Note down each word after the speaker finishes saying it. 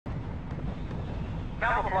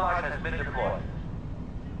Camouflage has been deployed.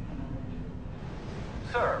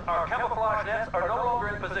 Sir, our camouflage nets are no longer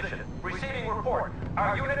in position. Receiving report.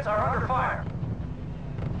 Our units are under fire.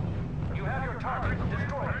 You have your target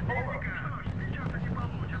destroyed. Over.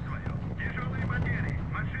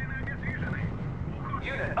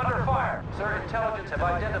 Unit under fire. Sir, intelligence have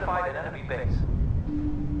identified an enemy base.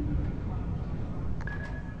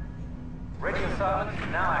 Radio silence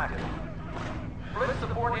now active. Blitz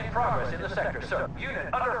support in progress in the sector, sir.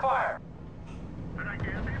 Unit under fire.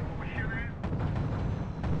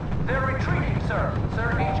 They're retreating, sir.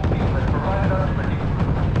 Sir, HQ has provided us with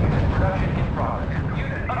news. Unit production in progress.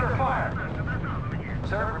 Unit under fire.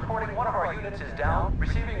 Sir, reporting one of our units is down.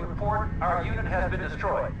 Receiving report, our unit has been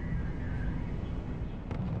destroyed.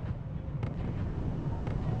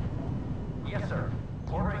 Yes, sir.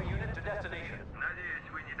 Ordering unit to destination.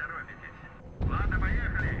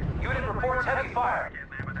 Unit reports heavy fire.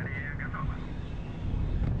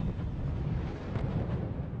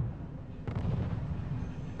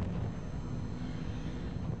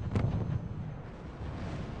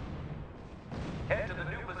 Head to the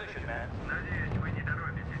new position, man.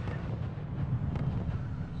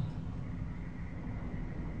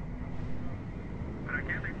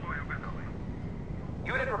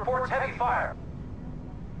 Unit reports heavy fire.